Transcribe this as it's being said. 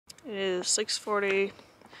It is 6:40.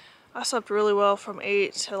 I slept really well from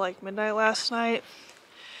 8 to like midnight last night.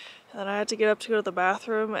 And then I had to get up to go to the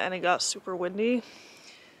bathroom and it got super windy.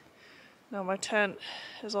 Now my tent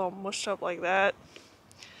is all mushed up like that.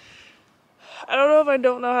 I don't know if I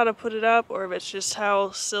don't know how to put it up or if it's just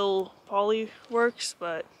how sill poly works,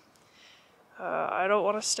 but I don't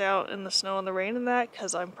want to stay out in the snow and the rain in that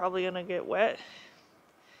because I'm probably going to get wet.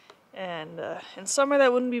 And in summer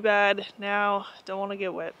that wouldn't be bad. Now, don't want to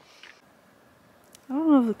get wet. I don't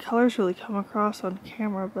know if the colors really come across on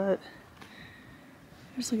camera, but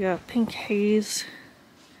there's like a pink haze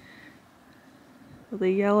with a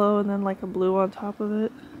yellow and then like a blue on top of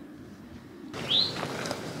it.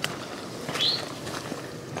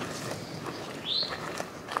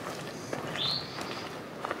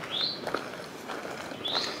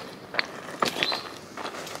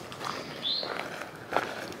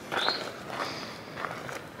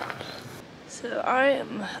 So I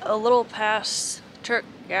am a little past Turk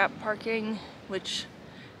Gap parking, which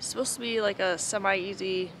is supposed to be like a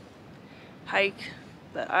semi-easy hike,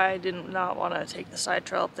 but I did not want to take the side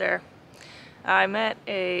trail up there. I met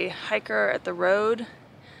a hiker at the road.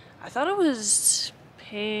 I thought it was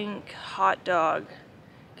Pink Hot Dog,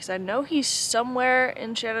 because I know he's somewhere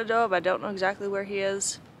in Shenandoah, but I don't know exactly where he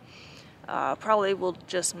is. Probably will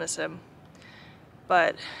just miss him.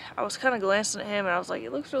 But I was kind of glancing at him and I was like,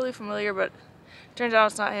 it looks really familiar, but turns out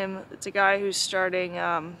it's not him. It's a guy who's starting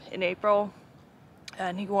in April,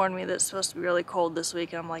 and he warned me that it's supposed to be really cold this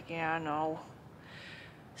week, and I'm like, yeah, I know.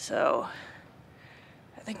 So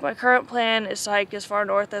I think my current plan is to hike as far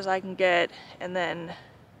north as I can get and then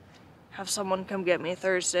have someone come get me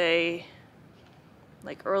Thursday,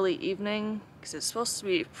 like early evening, because it's supposed to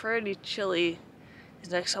be pretty chilly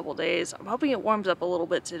these next couple days. I'm hoping it warms up a little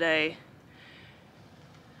bit today.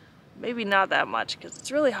 Maybe not that much because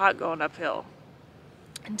it's really hot going uphill.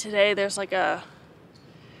 And today there's like a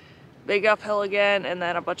big uphill again and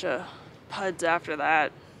then a bunch of puds after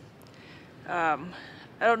that. I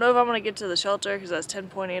don't know if I'm going to get to the shelter because that's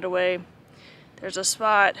 10.8 away. There's a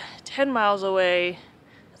spot 10 miles away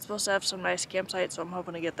that's supposed to have some nice campsites, so I'm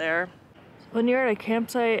hoping to get there. When you're at a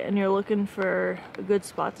campsite and you're looking for a good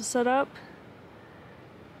spot to set up,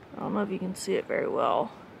 I don't know if you can see it very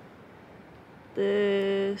well.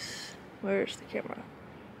 Where's the camera?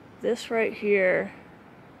 This right here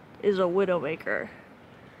is a widowmaker.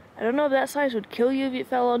 I don't know if that size would kill you if it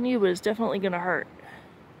fell on you, but it's definitely gonna hurt.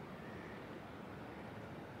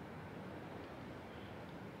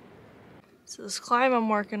 So this climb I'm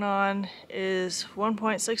working on is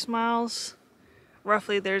 1.6 miles.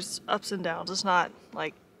 Roughly, there's ups and downs. It's not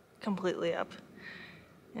like completely up.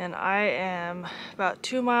 And I am about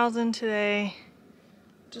 2 miles in today.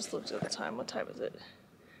 Just looked at the time. What time is it?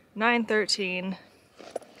 9:13.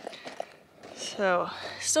 So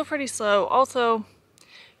still pretty slow. Also,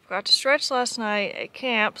 forgot to stretch last night at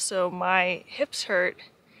camp, so my hips hurt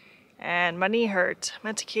and my knee hurt. I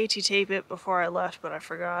meant to KT tape it before I left, but I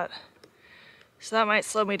forgot. So that might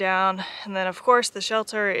slow me down. And then of course the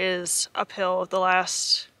shelter is uphill the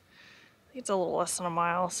last, I think it's a little less than a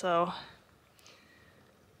mile, so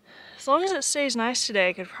as long as it stays nice today,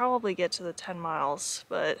 I could probably get to the 10 miles,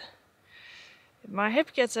 but if my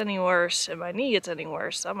hip gets any worse and my knee gets any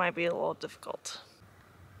worse, that might be a little difficult.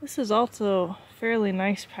 This is also a fairly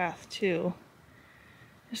nice path too.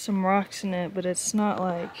 There's some rocks in it, but it's not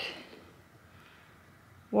like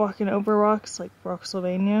walking over rocks like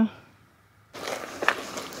Brocksylvania.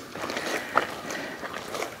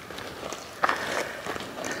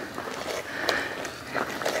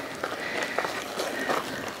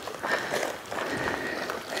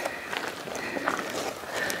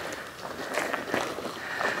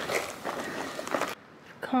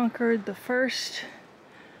 Conquered the first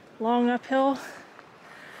long uphill.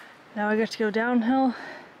 Now I get to go downhill.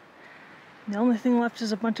 The only thing left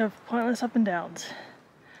is a bunch of pointless up and downs.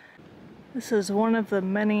 This is one of the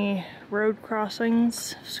many road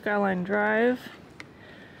crossings, Skyline Drive.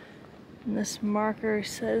 And this marker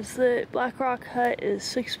says that Black Rock Hut is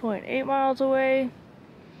 6.8 miles away.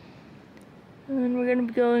 And then we're going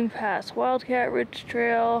to be going past Wildcat Ridge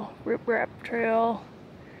Trail, Rip Rap Trail,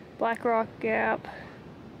 Black Rock Gap.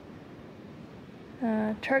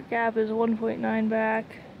 Turk Gap is 1.9 back.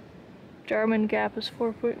 Jarman Gap is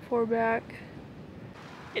 4.4 back.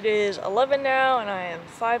 It is 11 now and I am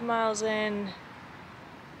 5 miles in.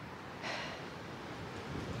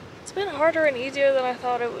 It's been harder and easier than I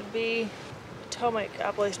thought it would be. Potomac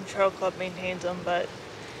Appalachian Trail Club maintains them, but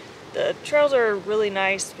the trails are really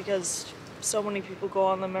nice because so many people go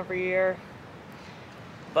on them every year.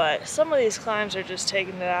 But some of these climbs are just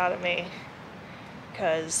taking it out of me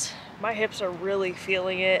because my hips are really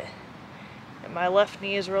feeling it, and my left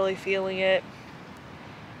knee is really feeling it.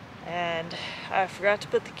 And I forgot to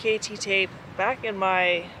put the KT tape back in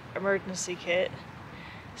my emergency kit,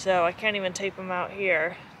 so I can't even tape them out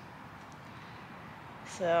here.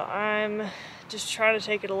 So I'm just trying to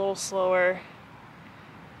take it a little slower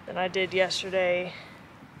than I did yesterday.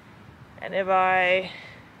 And if I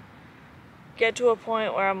get to a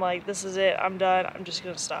point where I'm like, this is it, I'm done, I'm just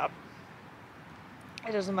gonna stop.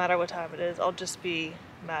 It doesn't matter what time it is, I'll just be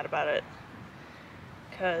mad about it.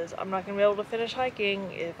 Because I'm not gonna be able to finish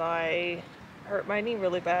hiking if I hurt my knee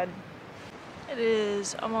really bad. It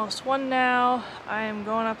is almost 1 now. I am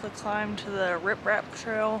going up the climb to the Rip Rap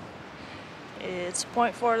Trail. It's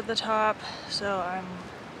 0.4 to the top, so I'm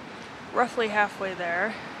roughly halfway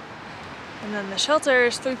there. And then the shelter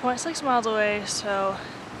is 3.6 miles away, so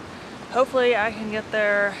hopefully I can get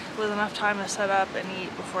there with enough time to set up and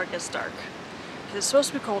eat before it gets dark. Because it's supposed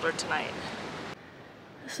to be colder tonight.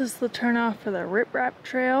 This is the turnoff for the Rip Rap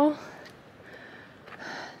Trail.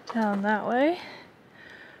 Down that way.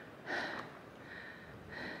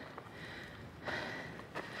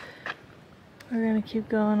 We're gonna keep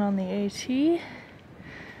going on the AT.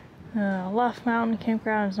 Loft Mountain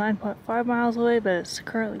Campground is 9.5 miles away, but it's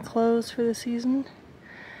currently closed for the season.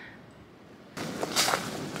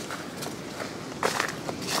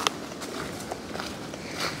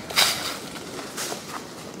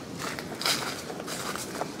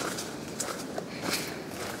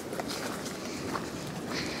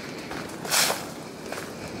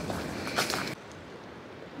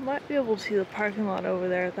 Might be able to see the parking lot over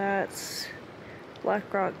there. That's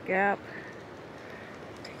Black Rock Gap.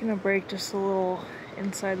 Taking a break just a little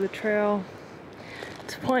inside the trail.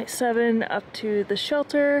 It's 0.7 up to the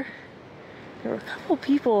shelter. There were a couple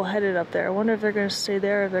people headed up there. I wonder if they're going to stay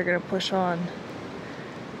there or if they're going to push on.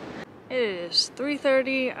 It is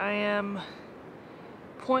 3:30. I am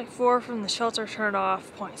 0.4 from the shelter turned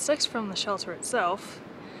off, 0.6 from the shelter itself.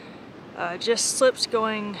 Just slipped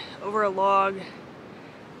going over a log.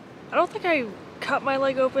 I don't think I cut my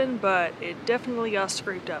leg open, but it definitely got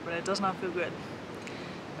scraped up and it does not feel good.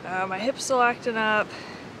 My hip's still acting up.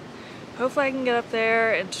 Hopefully I can get up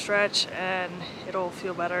there and stretch and it'll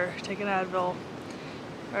feel better. Take an Advil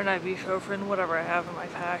or an ibuprofen, whatever I have in my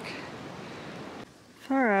pack.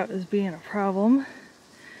 Far out is being a problem.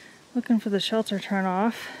 Looking for the shelter turn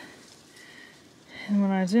off. And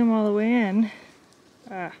when I zoom all the way in,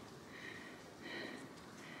 the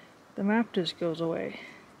map just goes away.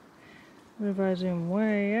 But if I zoom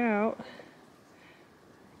way out,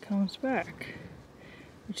 it comes back.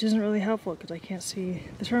 Which isn't really helpful because I can't see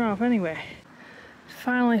the turnoff anyway.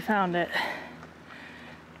 Finally found it.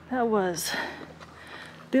 That was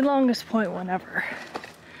the longest 0.1 ever.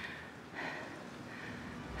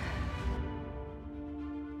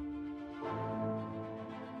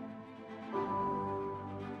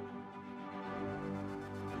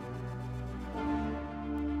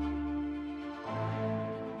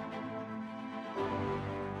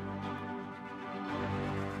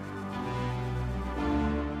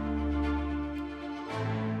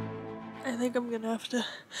 I think I'm gonna have to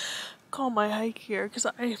call my hike here because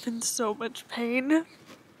I am in so much pain.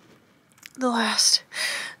 The last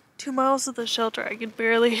 2 miles of the shelter, I could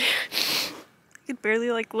barely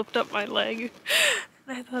like lift up my leg.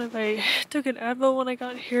 And I thought if I took an Advil when I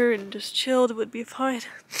got here and just chilled, it would be fine.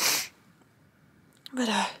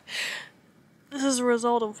 But this is a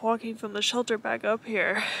result of walking from the shelter back up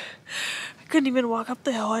here. I couldn't even walk up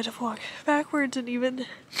the hill. I had to walk backwards, and even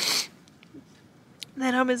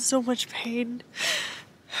then I'm in so much pain.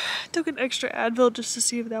 I took an extra Advil just to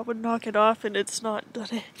see if that would knock it off, and it's not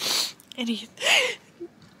done anything.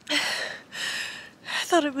 I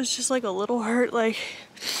thought it was just like a little hurt, like,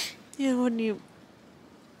 you know, when you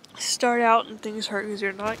start out and things hurt because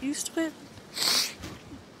you're not used to it.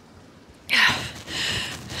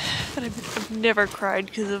 But I've never cried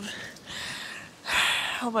because of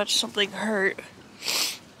how much something hurt.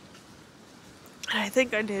 And I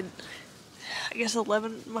think I did, I guess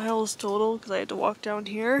 11 miles total because I had to walk down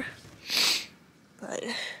here. But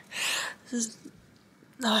this is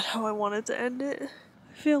not how I wanted to end it.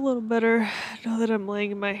 I feel a little better now that I'm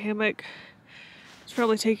laying in my hammock. It's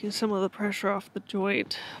probably taking some of the pressure off the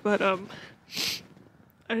joint, but I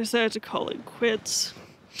decided to call it quits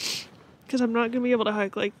because I'm not gonna be able to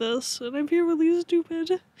hike like this, and I feel really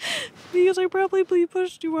stupid because I probably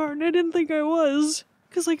pushed too hard and I didn't think I was,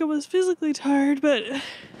 because like I was physically tired, but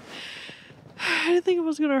I didn't think it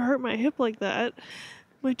was gonna hurt my hip like that.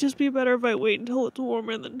 Might just be better if I wait until it's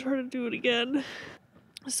warmer and then try to do it again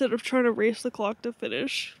instead of trying to race the clock to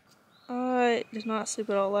finish. I did not sleep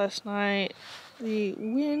at all last night. The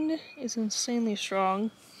wind is insanely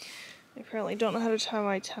strong. I apparently don't know how to tie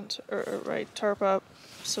my tent or my tarp up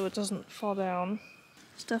so it doesn't fall down.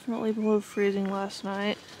 It's definitely below freezing last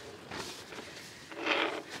night.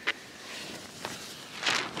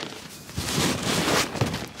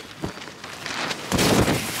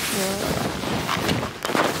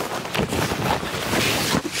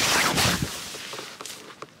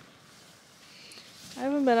 I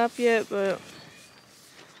haven't been up yet, but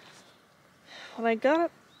when I got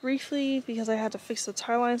up briefly because I had to fix the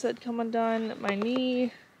tie lines that had come undone, my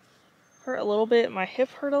knee hurt a little bit, my hip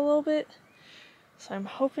hurt a little bit. So I'm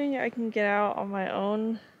hoping I can get out on my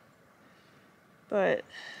own, but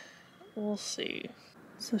we'll see.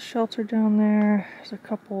 It's a shelter down there. There's a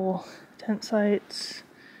couple tent sites.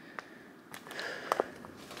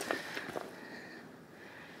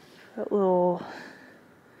 Got little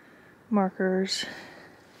markers.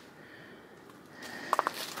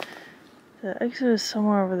 The exit is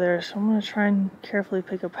somewhere over there, so I'm gonna try and carefully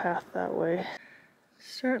pick a path that way.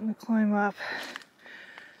 Starting to climb up.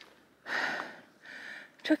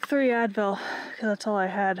 Took 3 Advil, because that's all I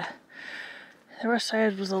had. The rest I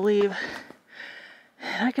had was a leave.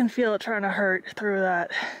 And I can feel it trying to hurt through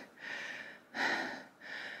that.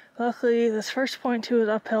 Luckily, this first point 2 is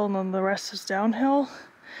uphill and then the rest is downhill.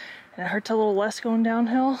 And it hurts a little less going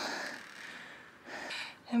downhill.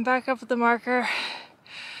 And back up at the marker.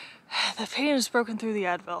 The pain is broken through the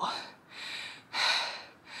Advil.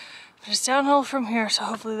 But it's downhill from here, so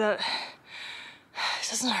hopefully that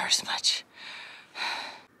doesn't hurt as much.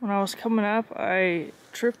 When I was coming up, I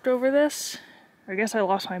tripped over this. I guess I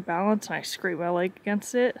lost my balance and I scraped my leg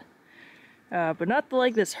against it. But not the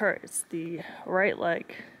leg that's hurt, it's the right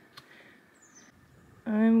leg.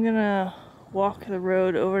 I'm gonna walk the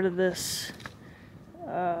road over to this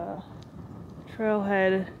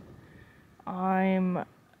trailhead. I'm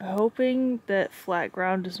hoping that flat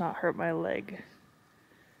ground does not hurt my leg.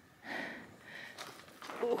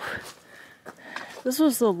 Ooh. This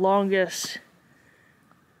was the longest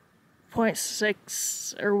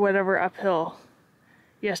 0.6 or whatever uphill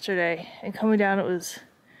yesterday, and coming down it was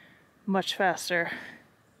much faster.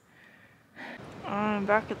 I'm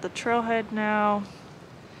back at the trailhead now.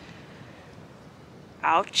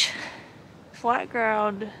 Ouch. Flat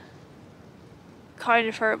ground kind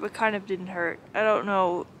of hurt, but kind of didn't hurt. I don't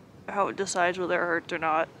know how it decides whether it hurts or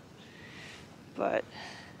not, but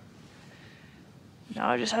now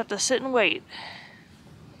I just have to sit and wait.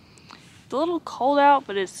 It's a little cold out,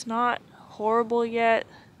 but it's not horrible yet.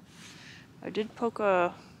 I did poke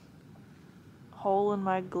a hole in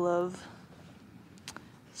my glove,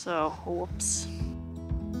 so whoops.